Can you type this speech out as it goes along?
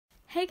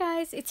Hey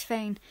guys, it's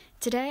Fane.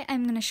 Today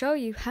I'm going to show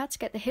you how to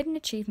get the hidden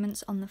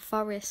achievements on the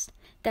forest.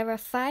 There are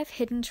 5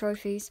 hidden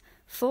trophies,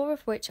 4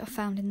 of which are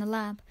found in the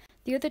lab.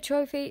 The other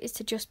trophy is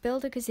to just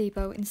build a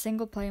gazebo in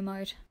single player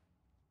mode.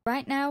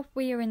 Right now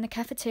we are in the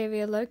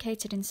cafeteria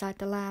located inside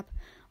the lab.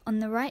 On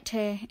the right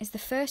here is the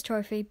first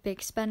trophy,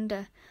 Big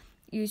Spender.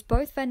 Use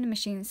both vending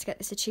machines to get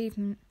this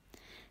achievement.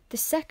 The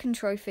second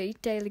trophy,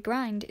 Daily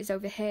Grind, is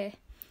over here.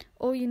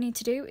 All you need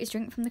to do is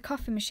drink from the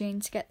coffee machine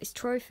to get this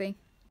trophy.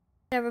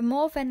 There are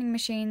more vending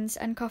machines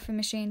and coffee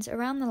machines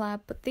around the lab,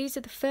 but these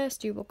are the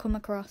first you will come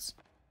across.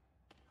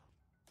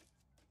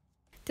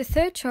 The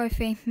third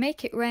trophy,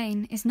 Make It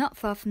Rain, is not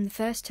far from the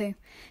first two.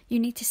 You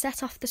need to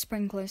set off the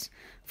sprinklers.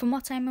 From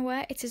what I'm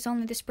aware, it is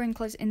only the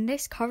sprinklers in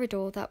this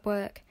corridor that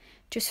work.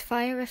 Just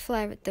fire a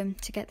flare at them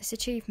to get this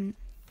achievement.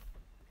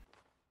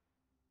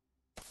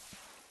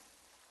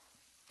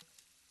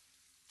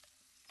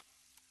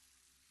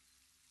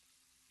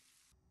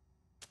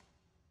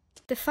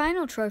 The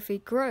final trophy,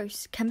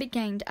 Gross, can be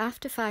gained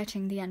after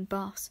fighting the end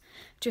boss.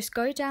 Just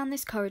go down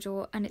this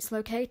corridor and it's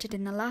located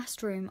in the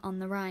last room on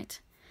the right.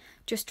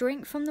 Just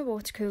drink from the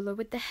water cooler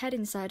with the head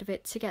inside of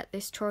it to get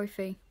this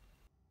trophy.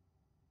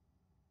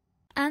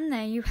 And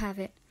there you have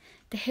it,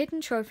 the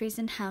hidden trophies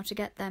and how to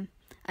get them.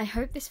 I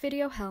hope this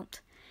video helped.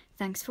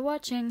 Thanks for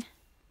watching.